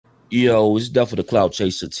Yo, it's definitely the Clout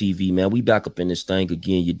Chaser TV, man. We back up in this thing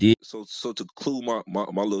again. You did. So to clue my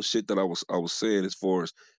little shit that I was saying as far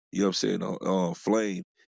as you know what I'm saying Flame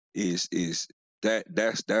is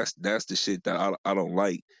that's the shit that I don't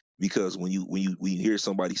like, because when you hear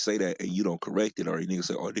somebody say that and you don't correct it, or you niggas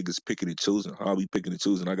say, oh, niggas picking and choosing, how we picking and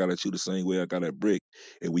choosing? I got at you the same way I got at Bricc,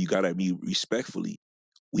 and when you got at me respectfully,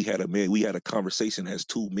 we had a conversation as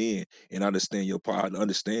two men, and I understand your part. I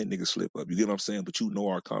understand niggas slip up. You get what I'm saying? But you know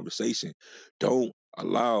our conversation. Don't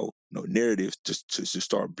allow no narrative to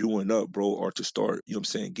start brewing up, bro, or to start, you know what I'm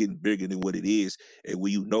saying, getting bigger than what it is. And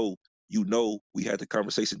when you know we had the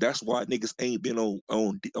conversation. That's why niggas ain't been on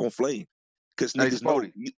Flame. Cause Hey, niggas know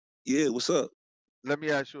Spoety, yeah, what's up? let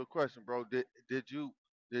me ask you a question, bro. Did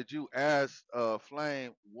you ask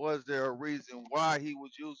Flame, was there a reason why he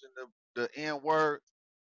was using the N word?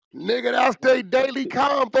 Nigga, that's their daily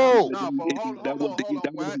combo. No, but hold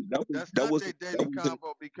on, Wack. That's That not was their daily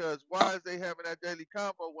combo, because why is they having that daily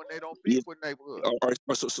combo when they don't beef with neighborhood? all right,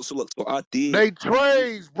 so look, so I did. They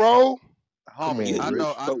trades, bro. Come Homie, on, I Rich.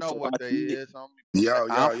 know what they is, homie. Yo,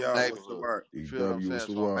 I'm yo, from yo, what's the neighborhood. word? You feel what I'm saying? what's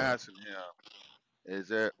the So I'm word? asking him,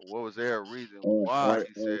 was there a reason All why right,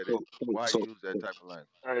 he said it? Why he so used that type of language?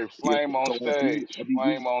 Hey, yeah, Flame on so stage.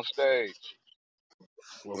 Flame on stage.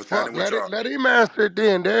 Well, What's fuck, happening with y'all? let him answer it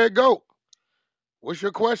then. There it go. What's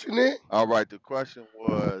your question then? All right, the question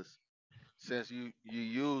was, since you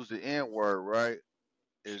use the N word, right?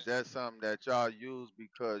 Is that something that y'all use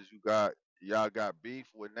because y'all got beef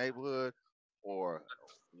with neighborhood, or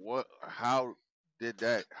what? How does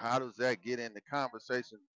that get in the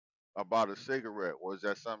conversation about a cigarette? Or is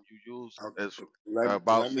that something you use as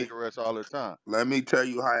about Let me cigarettes all the time? let me tell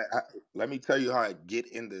you how I get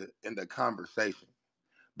in the conversation.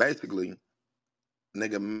 Basically,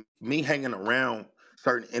 nigga, me hanging around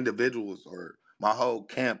certain individuals or my whole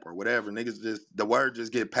camp or whatever, niggas just the word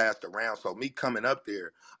just get passed around. So me coming up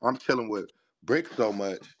there, I'm chilling with Bricc so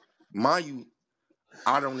much. Mind you,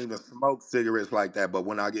 I don't even smoke cigarettes like that, but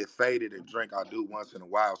when I get faded and drink, I do once in a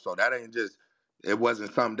while. So that ain't just, it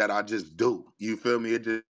wasn't something that I just do. You feel me?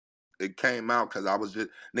 It came out because I was just,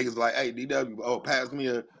 niggas like, hey, DW, oh, pass me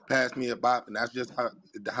a bop. And that's just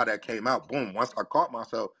how that came out. Boom. Once I caught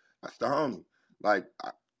myself, that's the homie. Like,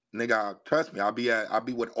 nigga, trust me, I'll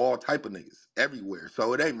be with all type of niggas everywhere.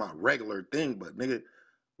 So it ain't my regular thing, but nigga,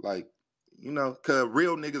 like, you know, cause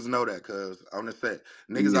real niggas know that, cause on the set,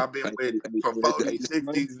 niggas yeah, I've been with from 40s,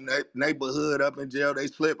 60s, neighborhood up in jail, they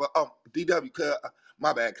slip. Oh, DW, cuz,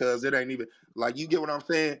 my bad, cuz it ain't even, like, you get what I'm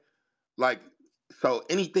saying? Like, so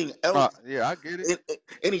anything else, Yeah, I get it.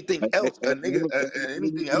 anything else,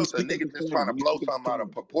 anything else, a nigga just trying to blow something out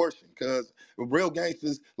of proportion. Cause real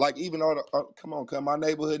gangsters, like even all the, come on, cuz my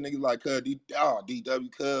neighborhood niggas like, cuz,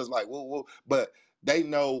 DW, cuz, like, whoa, but they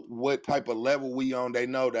know what type of level we on. They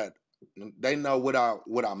know that, they know what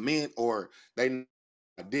I meant, or they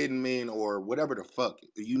didn't mean, or whatever the fuck.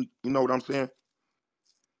 You know what I'm saying?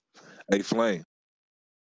 Hey, Flame.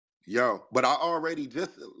 Yo, but I already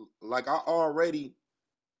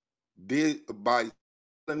did by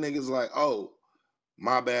the niggas like, oh,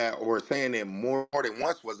 my bad, or saying it more than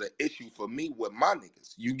once was an issue for me with my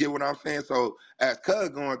niggas. You get what I'm saying? So as cuz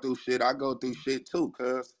going through shit, I go through shit too,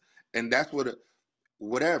 cuz. And that's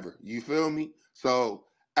whatever. You feel me? So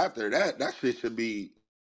after that, that shit should be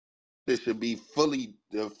fully.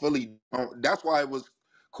 That's why it was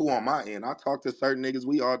cool on my end. I talked to certain niggas.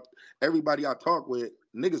 Everybody I talk with,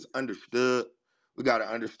 niggas understood. We got an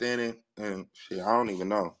understanding, and shit. I don't even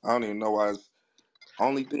know why it's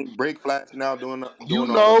only thing Bricc Flats now doing You all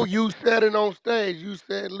the. know, you said it on stage. You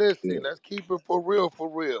said, listen, Yeah, let's keep it for real, for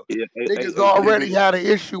real. yeah, Niggas already had an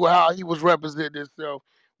issue how he was representing himself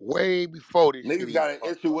way before this shit Niggas even got an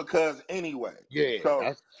popped issue up. with cuz anyway. Yeah, So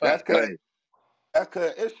that's a that's fact.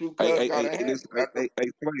 cuz issue cuz got a this, handle. That's the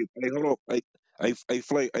Flame. Hey, hold on.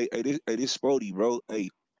 Flame. This Spoety, bro. Hey,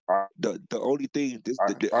 I, the only thing,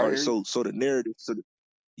 all I right. hear you. So the narrative,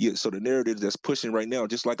 so the narrative that's pushing right now,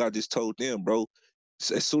 just like I just told them, bro.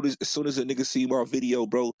 As soon as a nigga see my video,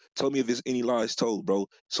 bro, tell me if it's any lies told, bro. As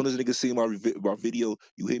soon as a nigga see my video,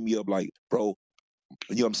 you hit me up like, bro,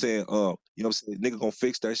 you know what I'm saying? You know what I'm saying? Nigga gonna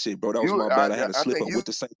fix that shit, bro. That was my bad. I had a I slip think up you with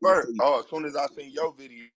the same first. thing. Oh, as soon as I seen your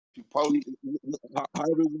video, you posted.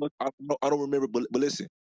 However it was, I don't remember, but listen,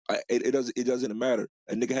 it doesn't matter.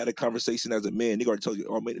 A nigga had a conversation as a man. Nigga already told you,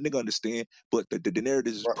 oh man, the nigga understand. But the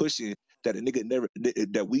narrative is Right. pushing that a nigga never,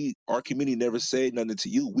 that our community never said nothing to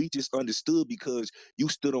you. We just understood because you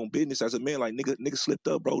stood on business as a man. Like nigga slipped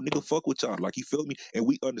up, bro. Nigga fuck with y'all. Like you feel me? And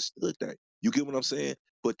we understood that. You get what I'm saying?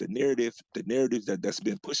 But the narrative that's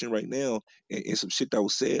been pushing right now, and some shit that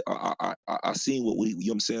was said, I seen what you know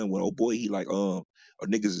what I'm saying, when old boy he like or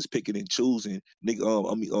niggas is picking and choosing.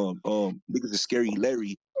 Niggas is scary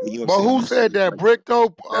Larry. You know what I'm But saying? who You see said it that? like Bricc though,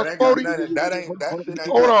 That ain't got Spoety? nothing. That shit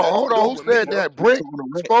ain't Hold got on, nothing to hold do on. Who with me said though. that? Bricc? so on a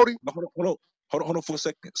rant. Spoety? Hold on for a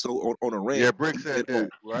second. So on a rant, Yeah, Bricc he said said, that, "Oh,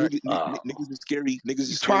 right? niggas is scary. Niggas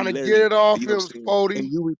You is trying scary to get Larry." it off You know him, what I'm saying? Spoety?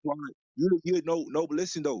 And you replied. You no, but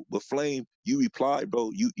listen though. But Flame, you replied,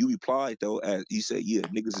 bro. You replied though, as you said, yeah,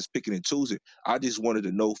 niggas is picking and choosing. I just wanted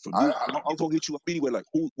to know from you. I was gonna hit you up anyway. Like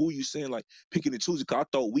who you saying like picking and choosing? Cause I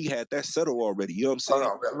thought we had that settled already. You know what I'm saying?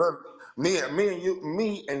 Hold on, look, me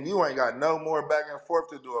and you ain't got no more back and forth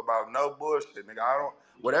to do about no bullshit, nigga. I don't.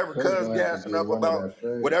 Whatever First Cuz gonna have to gassing get up one of about, that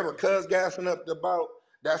fade. whatever Cuz gassing up about,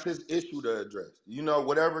 that's his issue to address. You know,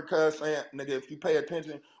 whatever Cuz saying, nigga. If you pay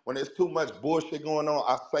attention, when there's too much bullshit going on,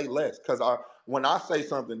 I say less. Cause when I say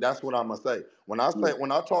something, that's what I'm gonna say. When I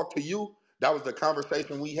talk to you, that was the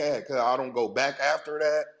conversation we had. Cause I don't go back after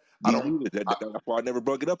that. I Me don't. neither. That's why I never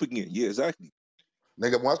brought it up again. Yeah, exactly.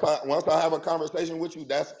 Nigga, once I have a conversation with you,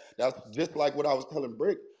 that's just like what I was telling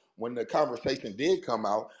Bricc when the conversation did come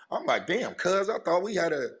out. I'm like, damn, cuz I thought we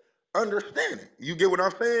had a understanding. You get what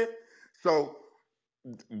I'm saying? So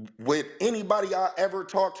with anybody I ever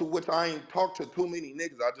talked to, which I ain't talked to too many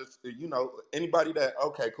niggas, I just anybody that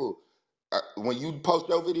okay, cool. When you post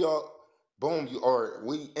your video, boom, or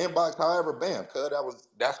we inbox, however, bam, cuz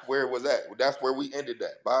that's where it was at. That's where we ended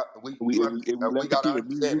that. But We we left it got an there.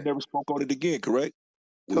 Me and you understanding. never spoke on it again, correct?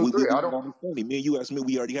 Two, We three. I had don't. an understanding. Me and you asked me,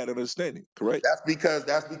 we already had an understanding, correct? That's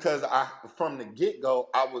because I from the get go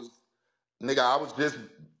I was just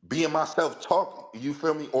being myself talking. You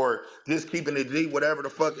feel me? Or just keeping it G, whatever the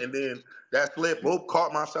fuck. And then that slip, whoop,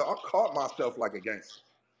 I caught myself like a gangster.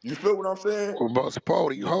 You feel what I'm saying? But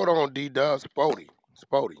Spoety, hold on, D-Dub. Spoety,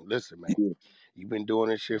 listen, man. Yeah, You've been doing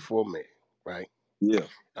this shit for a minute, right? yeah.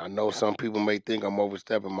 I know some people may think I'm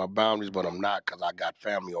overstepping my boundaries, but I'm not, because I got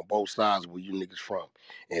family on both sides where you niggas from.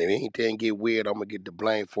 And if anything get weird, I'm going to get the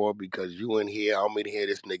blame for it because you in here, I'm in here,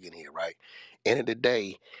 this nigga in here, right? End of the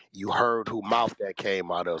day, you heard who mouth that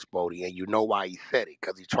came out of, Spoety, and you know why he said it,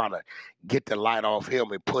 because he's trying to get the light off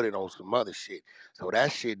him and put it on some other shit. So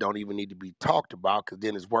that shit don't even need to be talked about, because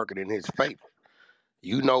then it's working in his favor.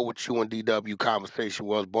 You know what you and DW conversation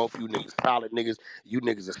was. Both you niggas solid niggas. You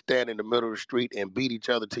niggas are stand in the middle of the street and beat each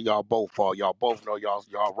other till y'all both fall. Y'all both know y'all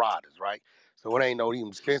riders, right? So it ain't no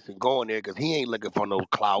even sense in going there because he ain't looking for no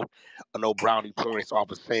clout or no brownie points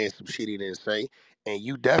off of saying some shit he didn't say. And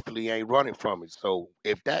you definitely ain't running from it. So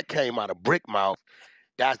if that came out of Bricc mouth,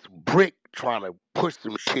 that's Bricc trying to push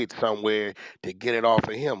some shit somewhere to get it off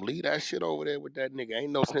of him. Leave that shit over there with that nigga.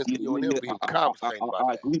 Ain't no sense Yeah, in you yeah, and him yeah. being conversating about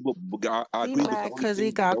I that. agree, I He agree. But mad because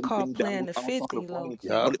he the got only caught thing that playing the I was talking 50 to low Flame,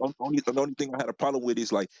 key. Yeah. the only thing I had a problem with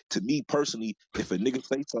is like, to me personally, if a nigga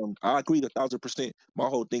say something, I agree 1,000%. My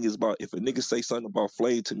whole thing is about if a nigga say something about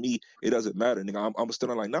Flame, to me, it doesn't matter, nigga. I'm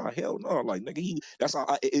still like, nah, hell no, like nigga, that's how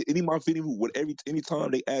any of my video,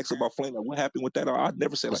 anytime they ask about Flame, like what happened with that, I'd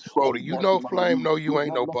never say like, oh, Spody, he you lost know his mind. Flame know you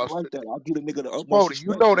ain't no Nothing buster. like that. I give a nigga the utmost Spody,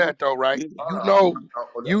 you respect, know you know? that though, right? Yeah.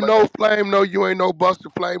 You know Flame know you ain't no buster.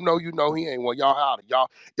 Flame know you know he ain't one. Y'all howdy.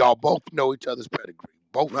 Y'all both know each other's pedigree.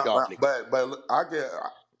 Both of y'all niggas. But look, I get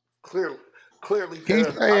clearly He's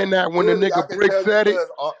because saying that when the clearly I nigga can Bricc tell you said it,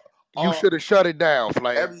 because you should have shut it down,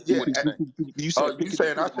 Flame. every Is yeah. what he's saying. You Oh, said you picking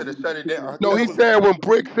saying I or should have niggas shut is it picking and down? No, he Cause choosing. said when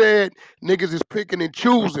Bricc said niggas is picking and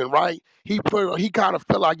choosing, right? He kind of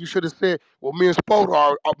felt like you should have said, well, me and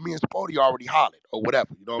Spody already hollered or whatever.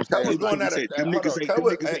 You know what I'm Cuz saying? was Yeah, Like, doing because he that. said them Hold niggas on, ain't them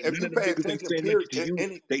niggas ain't if none you of them pay niggas ain't attention, saying nothing to you.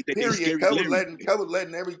 any They period, scary Larry. Cuz was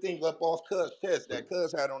letting everything up off Cuz chest that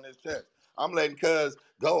Cuz had on his chest. I'm letting Cuz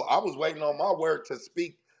go. I was waiting on my word to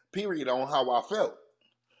speak. Period on how I felt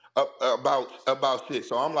about shit.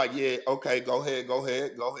 So I'm like, yeah, okay, go ahead.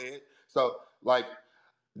 So like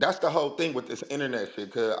that's the whole thing with this internet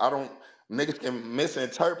shit. Cause I don't niggas can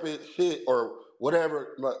misinterpret shit or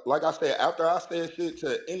whatever. Like I said, after I said shit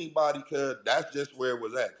to anybody, cause that's just where it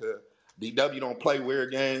was at. Cause DW don't play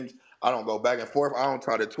weird games. I don't go back and forth. I don't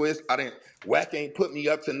try to twist. Wack ain't put me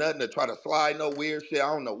up to nothing to try to slide no weird shit. I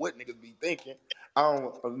don't know what niggas be thinking. I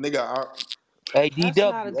don't, nigga. That's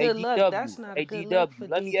not a good look. ADW, That's not a good look ADW. for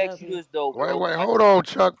Let me ask you DW. this though, bro. wait, hold on,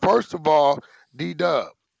 Chuck. First of all, D-Dub,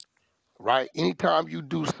 right? Anytime you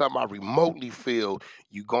do something I remotely feel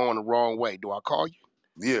you going the wrong way, do I call you?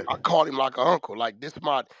 Yeah, I call him like an uncle. Like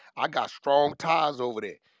I got strong ties over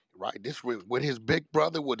there, right? This with his big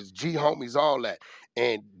brother, with his G homies, all that,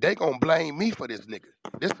 and they gonna blame me for this nigga.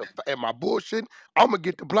 And my bullshit, I'm gonna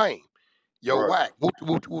get the blame. Yo, right. Wack, woot,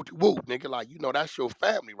 nigga, like, you know, that's your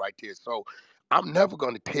family right there. So I'm never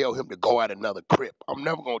going to tell him to go at another Crip. I'm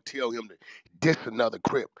never going to tell him to diss another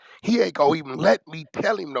Crip. He ain't going to even let me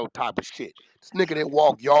tell him no type of shit. This nigga that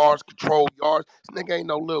walk yards, control yards, this nigga ain't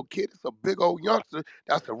no little kid. It's a big old youngster.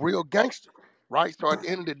 That's a real gangster, right? So at the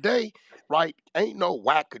end of the day, right, ain't no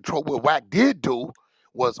Wack control. What Wack did do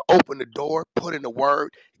was open the door, put in the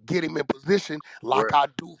word, get him in position like I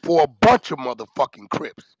do for a bunch of motherfucking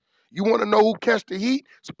Crips. You want to know who catch the heat?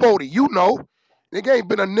 Spoety, you know. Nigga ain't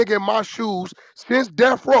been a nigga in my shoes since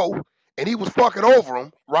death row, and he was fucking over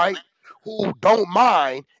him, right? Who don't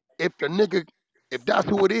mind if the nigga, if that's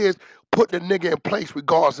who it is, put the nigga in place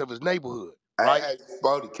regardless of his neighborhood, right? Hey,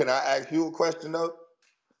 Spoety, can I ask you a question though?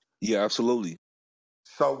 Yeah, absolutely.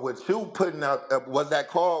 So what you putting out, was that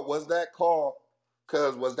call,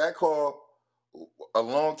 cause was that call a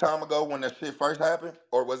long time ago when that shit first happened,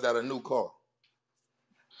 or was that a new call?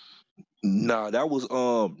 Nah, that was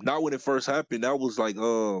not when it first happened. That was like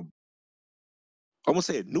I'm gonna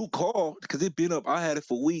say a new call because it been up. I had it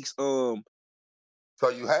for weeks. So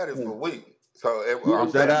you had it for weeks. So Yeah, I'm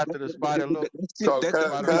Was that saying, after the Spider Look that's it. so That's cuz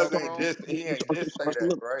Spider cuz Look ain't room? just, he ain't just say that,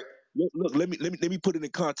 look, right? look. Let me put it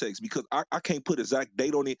in context because I can't put exact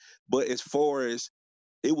date on it. But as far as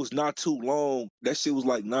it was not too long. That shit was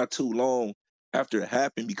like not too long after it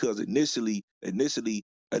happened because initially, a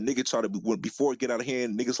nigga tried to before it get out of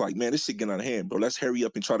hand. Niggas like, man, this shit get out of hand, bro. Let's hurry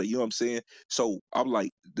up and try to, you know what I'm saying? So I'm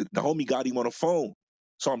like, the homie got him on the phone.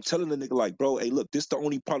 So I'm telling the nigga like, bro, hey, look, this the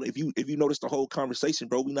only part. If you notice the whole conversation,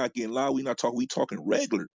 bro, we not getting loud, we not talking, we talking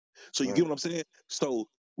regular. So you get what I'm saying? So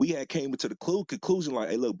we had came into the conclusion like,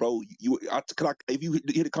 hey, look, bro, if you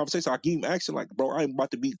hear the conversation, I give him action like, bro, I ain't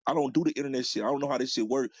about to be, I don't do the internet shit. I don't know how this shit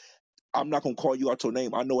work. I'm not gonna call you out your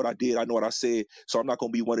name. I know what I did. I know what I said. So I'm not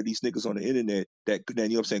gonna be one of these niggas on the internet that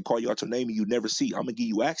then, you know what I'm saying, call you out your name and you never see. I'm gonna give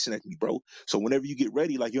you action at me, bro. So whenever you get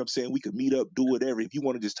ready, like, you know what I'm saying, we could meet up, do whatever. If you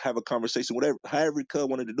want to just have a conversation, whatever, however Cub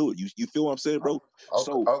wanted to do it. You feel what I'm saying, bro? Okay,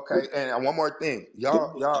 So okay. And one more thing.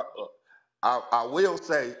 Y'all I will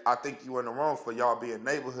say I think you in the wrong for y'all being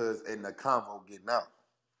neighborhoods and the convo getting out.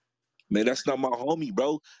 man, that's not my homie,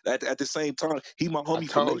 bro. At the same time, he my I homie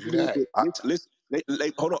for told you neighborhood. that. But listen,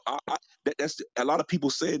 hold on. That's a lot of people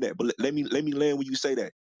saying that, but let me land when you say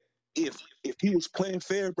that. If he was playing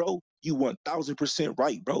fair, bro, you 1000%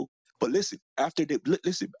 right, bro. But listen, after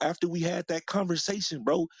we had that conversation,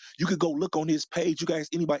 bro, you could go look on his page. You guys,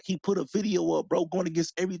 anybody, he put a video up, bro, going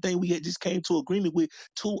against everything we had just came to agreement with.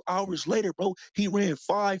 2 hours later, bro, he ran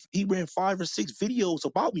five or six videos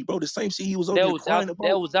about me, bro. The same shit he was over That here was out. crying about.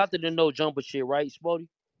 That was after the no jumper shit, right, Spoety?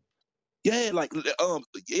 Yeah, like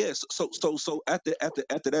yes. So after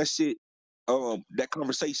that shit, that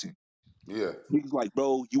conversation. Yeah. Niggas like,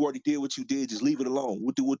 bro, you already did what you did. Just leave it alone.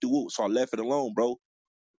 What do? So I left it alone, bro.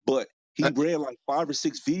 But he ran like 5 or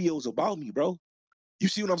 6 videos about me, bro. You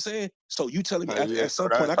see what I'm saying? So you telling me Yeah, at so some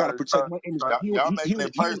point I gotta protect my image. y'all making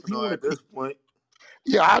it He personal want at to. this point.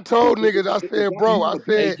 Yeah, I told niggas, I said, bro, I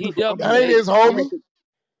Hey, said, DW. that ain't Hey, his homie.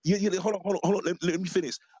 Hold on. Let me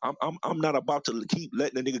finish. I'm not about to keep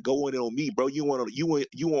letting a nigga go in on me, bro. You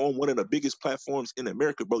on one of the biggest platforms in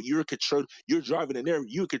America, bro. You're driving the narrative.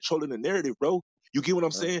 You're controlling the narrative, bro. You get what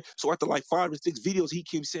I'm saying? So after like 5 or 6 videos, he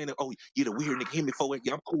keeps saying, "Oh, you're the weird nigga." Him before,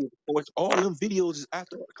 yeah, I'm cool with before. All them videos is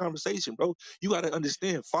after the conversation, bro. You gotta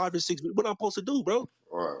understand 5 or 6. What I'm supposed to do, bro?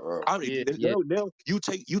 Right. I mean, yeah, yeah. now you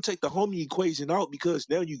take the homie equation out because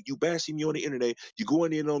now you bashing me on the internet. You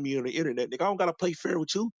going in on me on the internet, nigga. I don't gotta play fair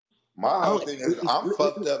with you. My I whole don't. thing is I'm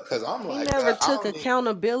fucked up because I'm He like, never I took don't need.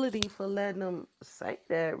 accountability for letting them say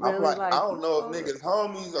that. I'm Really, like, I like you don't know if supposed to. niggas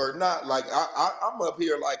homies or not. Like, I'm up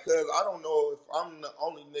here like, cuz I don't know if I'm the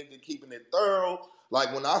only nigga keeping it thorough.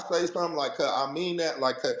 Like, when I say something like, cuz I mean that,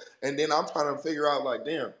 like, and then I'm trying to figure out, like,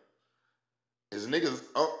 damn, is niggas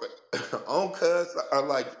on cuz? Or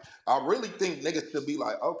like, I really think niggas should be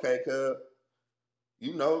like, okay, cuz,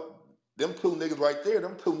 you know, them two niggas right there,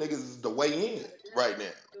 them two niggas is the way in right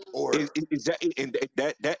now. Or, Is that and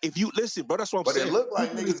that if you listen, bro, that's what I'm but it saying. looked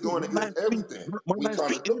like niggas going against everything My we last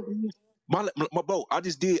trying three to do. interviews, my bro, I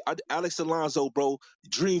just did Alex Alonso, bro,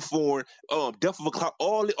 Dream Foreign, Death of a Cloud,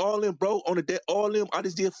 all them, bro, on the deck, all them. I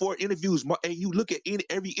just did 4 interviews. And you look at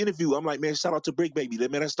every interview, I'm like, man, shout out to Bricc, baby,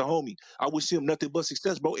 man, that's the homie. I wish him nothing but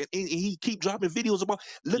success, bro. And he keep dropping videos about.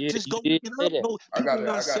 Look, Yeah, just you go look did it say up, that. bro. People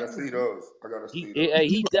not I gotta saying see it, bro. those. I gotta see those.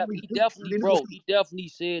 He definitely, bro. He definitely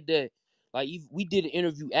said that. Like, we did an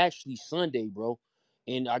interview actually Sunday, bro,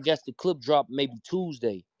 and I guess the clip dropped maybe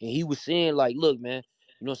Tuesday, and he was saying like, look, man,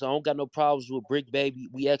 you know what I'm saying, I don't got no problems with Bricc, baby.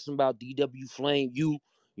 We asked him about DW Flame, you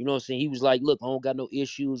know what I'm saying. He was like, look, I don't got no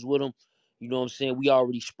issues with him. You know what I'm saying. We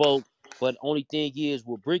already spoke, but only thing is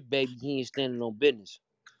with Bricc, baby, he ain't standing on business.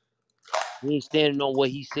 He ain't standing on what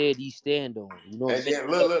he said he stand on. You know what I'm And saying?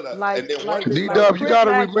 then look. And then one thing, Like D-Dub, you Crip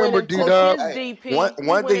gotta Mac went remember, and took D-Dub. his hey, DP.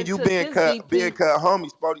 He one went thing and you took being his cut DP. homie,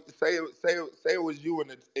 Spotty. Say it was you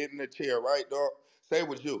in the chair, right, dog? Say it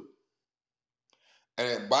was you.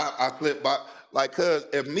 And Bob, I slipped by, like, cause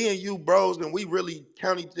if me and you bros and we really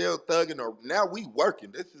county jail thugging, or now we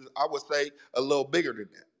working. This is, I would say, a little bigger than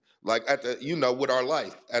that. Like at the, with our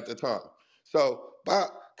life at the time. So,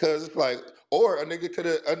 Bob, cause it's like, or a nigga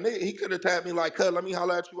he could have tapped me like, cuz let me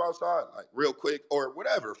holler at you outside, like real quick, or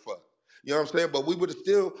whatever, fuck. You know what I'm saying? But we would have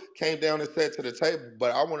still came down and sat to the table.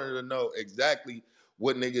 But I wanted to know exactly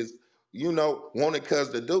what niggas wanted Cuz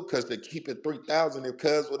to do, Cuz to keep it 3,000. If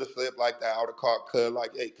Cuz would have slipped like that, I would have caught Cuz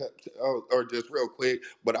like, hey, Cuz, or just real quick.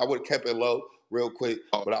 But I would have kept it low, real quick.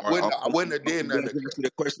 Oh, But I all right, wouldn't, I wouldn't have did I'm nothing glad to you Cuz. asked me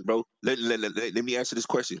that question, bro. Let me answer this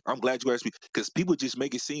question. I'm glad you asked me because people just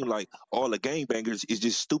make it seem like all the gangbangers is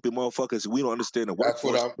just stupid motherfuckers. We don't understand the That's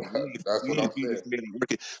what workforce. I'm. That's We what I'm ain't being saying. this man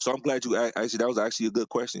working. So I'm glad you actually, that was actually a good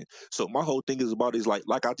question. So my whole thing is about is like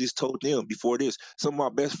I just told them before this. Some of my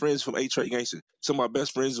best friends from A-Trade Gangster. Some of my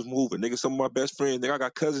best friends is moving. Nigga, some of my best friends, nigga, I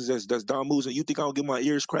got cousins that's Don Moves, and you think I don't get my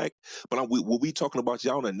ears cracked? But we talking about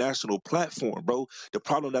y'all on a national platform, bro. The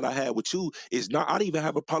problem that I had with you is not, I didn't even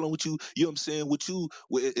have a problem with you, you know what I'm saying, with you,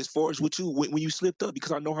 as far as with you when you slipped up,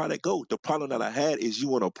 because I know how that go. The problem that I had is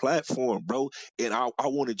you on a platform, bro, and I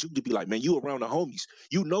wanted you to be like, man, you around the homies.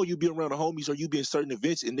 You know you be around the homies or you be in certain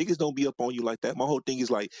events and niggas don't be up on you like that. My whole thing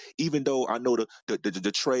is like, even though I know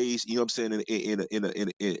the trades, you know what I'm saying,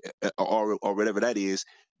 or whatever that is,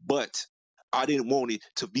 but I didn't want it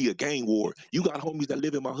to be a gang war. You got homies that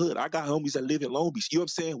live in my hood. I got homies that live in Long Beach. You know what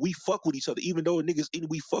I'm saying? We fuck with each other, even though niggas,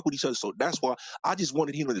 we fuck with each other. So that's why I just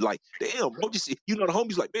wanted him to like, damn, bro, just, the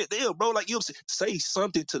homies like, man, damn, bro, like, you know what I'm saying? Say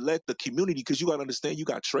something to let the community, because you got to understand, you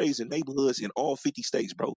got trades and neighborhoods in all 50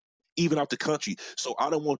 states, bro. Even out the country. So I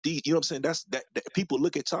don't want these, you know what I'm saying? That people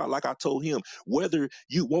look at y'all, like I told him, whether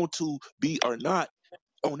you want to be or not,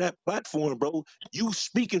 on that platform, bro, you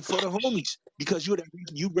speaking for the homies because you that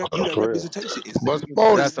For real. representation. Instead But of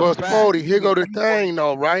Spoety, That's a fact. here go the thing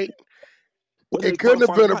though, right? whether they It couldn't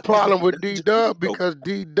have qualify or been a not, that's problem with just the truth, D-Dub though. because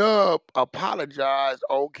D-Dub apologized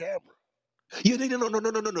on camera. Yeah, they no,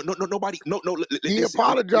 nobody, no. He Listen,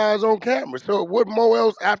 apologized on camera. So what more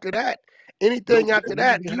else after that? no, Anything after we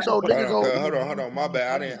that, didn't you have know, no. Hold niggas on, gonna. cuz. Hold on. My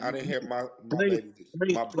bad. I didn't hear my Flame,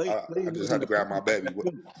 baby. I just had wasn't to a grab my problem at baby. that point.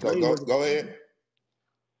 So Flame wasn't. go ahead.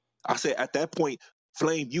 I said at that point,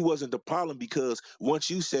 Flame, you wasn't the problem because once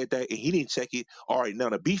you said that and he didn't check it, all right, now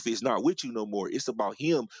the beef is not with you no more. It's about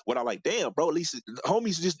him. What I like, damn, bro, at least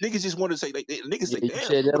niggas just want to say, niggas Yeah, say, you damn,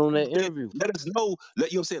 said that on you know that what I'm saying? interview. Let us know, you know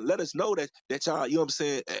what I'm saying? Let us know that y'all, you know what I'm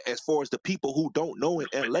saying, as far as the people who don't know in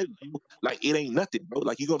LA, bro, like it ain't nothing, bro.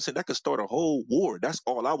 Like, you know what I'm saying? That could start a whole war. That's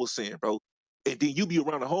all I was saying, bro. And then you be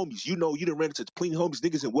around the homies, you know, you done ran into the clean homies,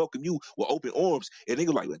 niggas, and welcome you with open arms. And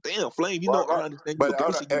niggas like, damn, Flame, you know, I Right. understand you a But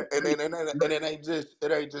hold on, gangster, you a trade. and it ain't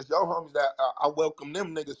just your homies that I welcome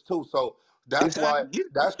them niggas too. So Exactly.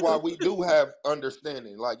 that's Yeah. why we do have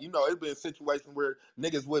understanding. Like, it's been a situation where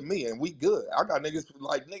niggas with me and we good. I got niggas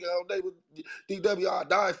like nigga all day with DWI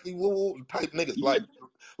Dynasty woo woo type niggas Yeah.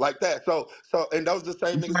 like that. So and those the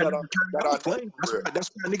same That's niggas why it never carried that I out, know Flame. for real. That's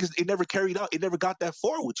why niggas, it never carried out. It never got that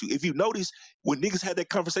far with you. If you notice, when niggas had that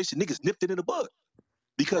conversation, niggas nipped it in the bud.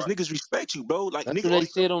 Because Right. niggas respect you, bro. Like, That's nigga, what all they you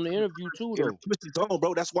gotta said do on is the interview too, in a though. twisted zone,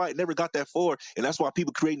 bro. That's why it never got that far. And that's why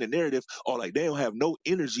people creating a narrative or like they don't have no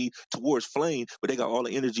energy towards Flame, but they got all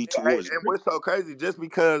the energy towards And Bricc. what's so crazy, just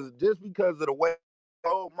because of the way I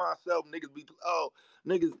hold myself, niggas be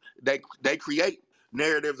niggas they create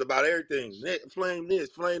narratives about everything. Flame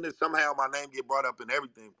this, flame this. Somehow my name get brought up in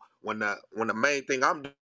everything. When the main thing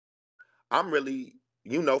I'm really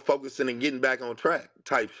focusing and getting back on track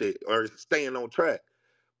type shit or staying on track.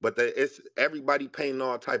 But it's everybody painting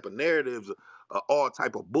all type of narratives, all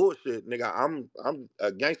type of bullshit, nigga. I'm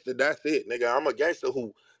a gangster. That's it, nigga. I'm a gangster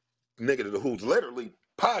who's literally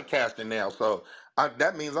podcasting now. So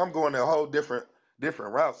that means I'm going a whole different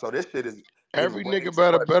route. So this shit is getting Every way nigga too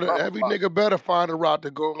much every drama. nigga better find a route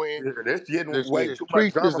to go in. Yeah, this getting way The too much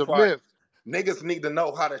streets is a drama. myth. Niggas need to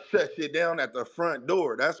know how to shut shit down at the front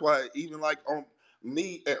door. That's why even like on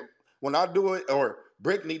me, when I do it, or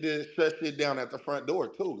Bricc need to shut shit down at the front door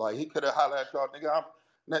too. Like he could have hollered at y'all,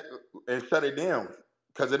 nigga, and shut it down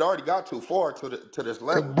because it already got too far to this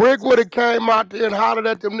If level. Bricc would have came out there and hollered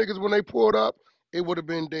at them niggas when they pulled up, it would have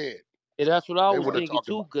been dead. And that's what I They was would have thinking talked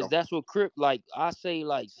too, about because them. that's what Crip, like I say,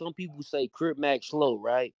 like some people say Crip Mac slow,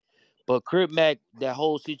 right? But Crip Mac, that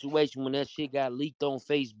whole situation when that shit got leaked on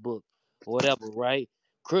Facebook or whatever, right?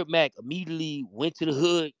 Crip Mac immediately went to the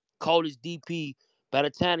hood, called his DP, By the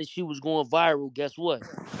time that she was going viral, guess what?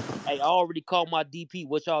 Hey, I already called my DP.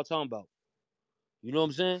 What y'all talking about? You know what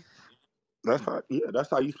I'm saying? That's how. Yeah, that's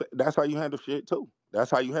how you handle shit too. That's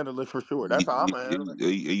how you handle it for sure. That's how I'm handling it.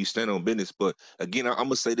 You stand on business. But again, I'm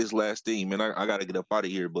gonna say this last thing, man. I gotta get up out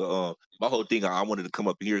of here. But my whole thing, I wanted to come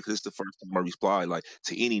up here because it's the first time I reply like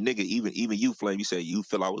to any nigga, even you, Flame. You say you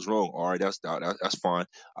feel I was wrong. All right, that's fine.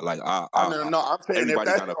 No. I'm saying if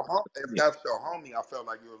Everybody that's got a. your homie, I felt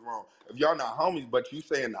like you was wrong. If y'all not homies, but you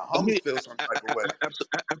saying the I mean, homies feel some type of way.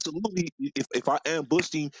 absolutely. If I am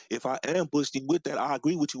boosting with that, I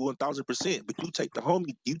agree with you 1,000%. But you take the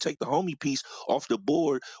homie piece off the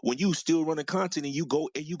board when you still running content and you go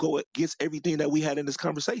against everything that we had in this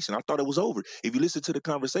conversation. I thought it was over. If you listen to the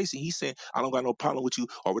conversation, he's saying I don't got no problem with you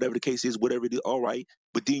or whatever the case is, whatever it is. All right,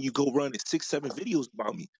 but then you go run 6-7 videos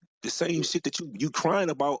about me. The same shit that you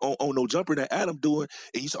crying about on No Jumper that Adam doing,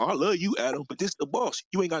 and you say, I love you, Adam, but this the boss.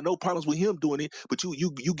 You ain't got no problems with him doing it, but you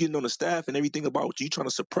getting on the staff and everything about you trying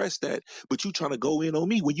to suppress that, but you trying to go in on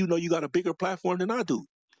me when you know you got a bigger platform than I do.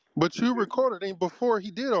 But you recorded him before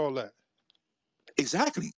he did all that.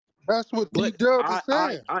 Exactly. That's what But D-Dub is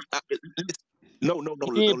saying. no.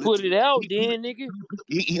 You didn't put it out then, nigga.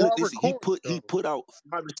 He put out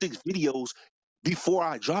 5 or 6 videos before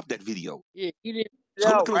I dropped that video. Yeah, he didn't put it So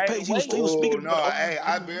look out at his right page. He was away. speaking Oh no, about. hey,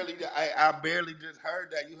 I barely just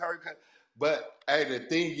heard that. You heard, but hey, the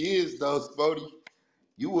thing is though, Spoety,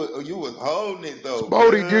 you was holding it though,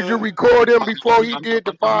 Spoety, did you cuz. record him before he did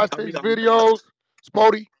the 5-6 videos?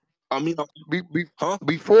 Spoety? Huh?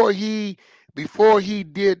 Before he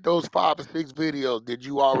did those 5 or 6 videos, did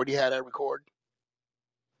you already have that recorded?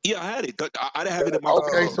 Yeah, I had it. I didn't have it in my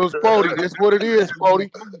Okay, phone. so Spoety, this what it is, Spoety.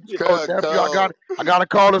 So nephew, I gotta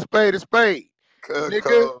call a spade a spade.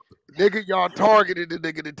 Nigga, y'all targeted the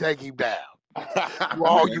nigga to take him down.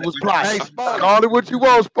 You was plotting. Hey, Spoty. Call it what you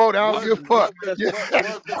want, Spoety. I don't give a fuck.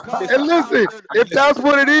 And listen, if that's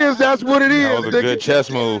what it is, that's what it is. That was a good chess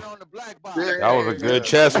move. That was a good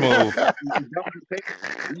chess move.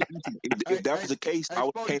 If that was the case,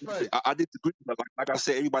 I disagree. Like I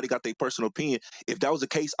said, everybody got their personal opinion. If that was the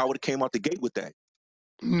case, I would have came out the gate with that.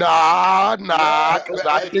 Nah, because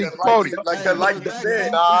I think Spoety. Like you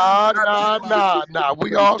said, Nah.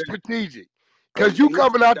 We all strategic. Because you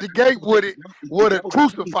coming out the gate with it would have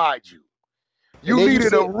crucified you. You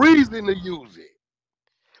needed a reason to use it.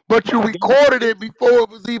 But you recorded it before it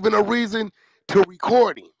was even a reason to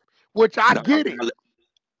record him. Which I get it.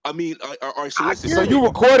 I mean, all right, so listen. So you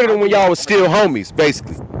recorded him when y'all was still homies,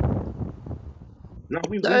 basically.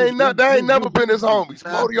 They ain't never been his homies.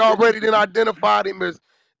 Spoety already then identified him as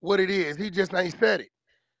what it is. He just ain't said it.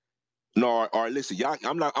 No, all right, listen, y'all.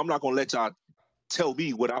 I'm not gonna let y'all tell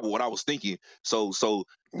me what I was thinking. So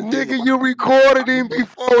nigga, you recorded him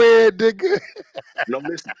beforehand, nigga. No,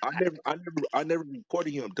 listen, I never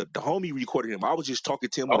recorded him. The homie recorded him. I was just talking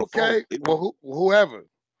to him on the phone. Okay, well, whoever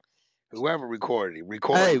recorded him,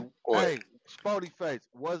 Hey, Spoety Face,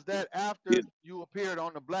 was that after you appeared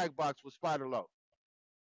on the Black Box with Spider Low?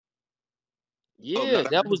 Yeah,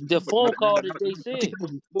 that was the phone call that they said. I think that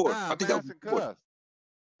was before. I think that was before.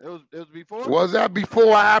 It was before? Was that before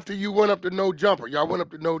or after you went up to No Jumper? Y'all went up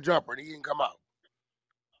to No Jumper and he didn't come out.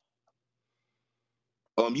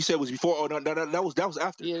 You said it was before. Oh no, that was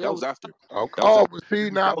after. Yeah, that was after. Okay. Oh, but see,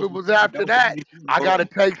 now if it was after that, I gotta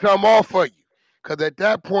take something off for you. Cause at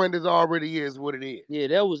that point it already is what it is. Yeah,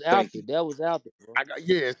 that was after. That was after, bro.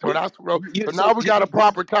 So that's so now we got a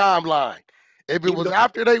proper timeline. If it was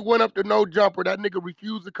after they went up to No Jumper, that nigga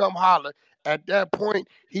refused to come holler. At that point,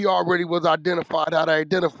 he already was identified how they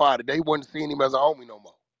identified it. They wasn't seeing him as a homie no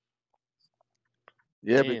more.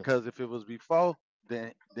 Yeah, because if it was before,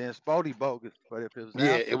 then Spoety bogus. But if it was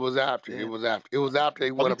after, it was after. It was after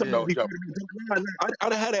they went up to No Jumper.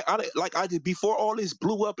 I had it before all this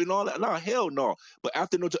blew up and all that. Nah, hell no. But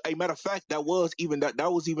after No Jumper, matter of fact, that was even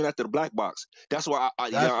after the Black Box. That's why I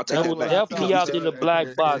take that back. Definitely after the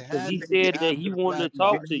Black Box, because he said that he wanted to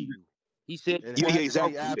talk to you. He said, yeah,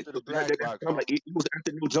 exactly. After the Black Box, it was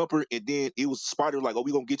after No Jumper, and then it was Spider like, oh,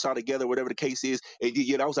 we gonna get y'all together, whatever the case is. And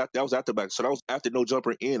yeah, that was after Black. So that was after No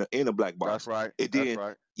Jumper and a Black Box. That's right. And then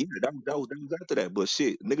yeah, that was after that. But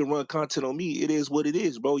shit, nigga run content on me. It is what it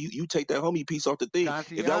is, bro. You take that homie piece off the thing.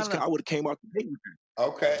 If that was, I would have came out the day with that.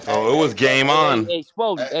 Okay. So it was game on. Hey,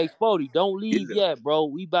 Spoety, don't leave yet, bro.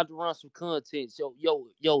 We about to run some content. So yo,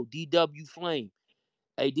 DW Flame.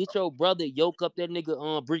 Hey, did your brother yoke up that nigga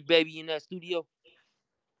Bricc Baby in that studio?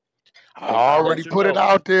 I already put it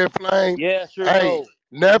out there, Flame. Yeah, sure. Hey,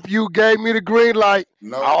 nephew gave me the green light.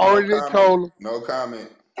 I already told him. No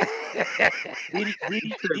comment. Did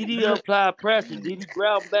he apply pressure? Did he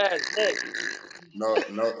grab back his neck? No,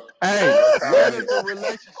 Hey, no what comment if is. the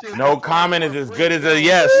relationship No between comment you is and as Bricc good as a though?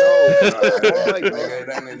 yes. Yo, Hey, on mic, nigga, man. ain't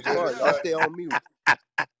nothing Be as good smart. as Y'all that. stay on mute.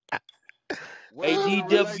 What Hey, if the DW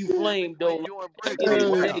relationship Flame though, between like, you and at Bricc the end of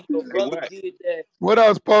though the Hey, day, now? your Hey, brother Wack. did that what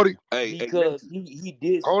else, Spoety? Hey, because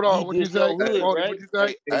listen. Hold on. he What you dissed your say, Hey, hood, Spoety? What right? you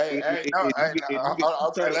say? Okay.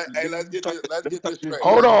 Let's get this straight.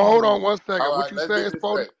 Hold on 1 second. All What right, you let's get saying, this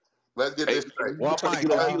Spoety? straight. Let's get hey, this straight. you One trying to mic,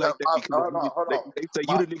 get on me y'all. like that because Hold on. they say you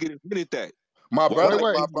My the nigga that invented that. my Why Wait, brother,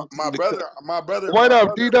 wait. Wait my up,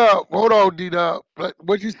 brother. D-Dub. Hold on, D-Dub.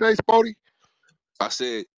 What you say, Spoety? I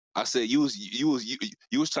said you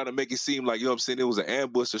was trying to make it seem like, you know what I'm saying, it was an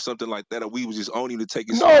ambush or something like that, or we was just on you to take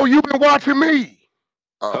it No, slow. you been watching me.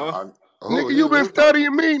 Huh? Nigga, you been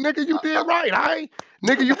studying me. Nigga, you did right,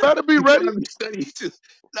 Nigga, you better be You ready. gotta be studying too.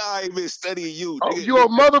 Nah, I ain't been studying you, Oh, nigga. you a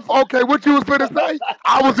motherfucker. Okay, what you was finna say?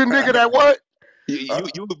 I was the nigga that what? You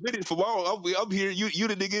invented from all. I'm here. You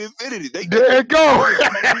the nigga that invented it. There it go.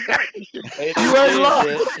 Hey, they You ain't said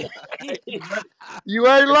lying. that. You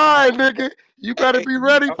ain't lying, nigga. You better Hey, be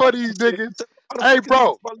ready for these niggas. why the Hey, fuck is niggas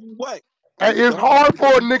bro. calling you Wack? Hey, it's hard for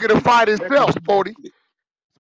a nigga to fight himself, Spoety.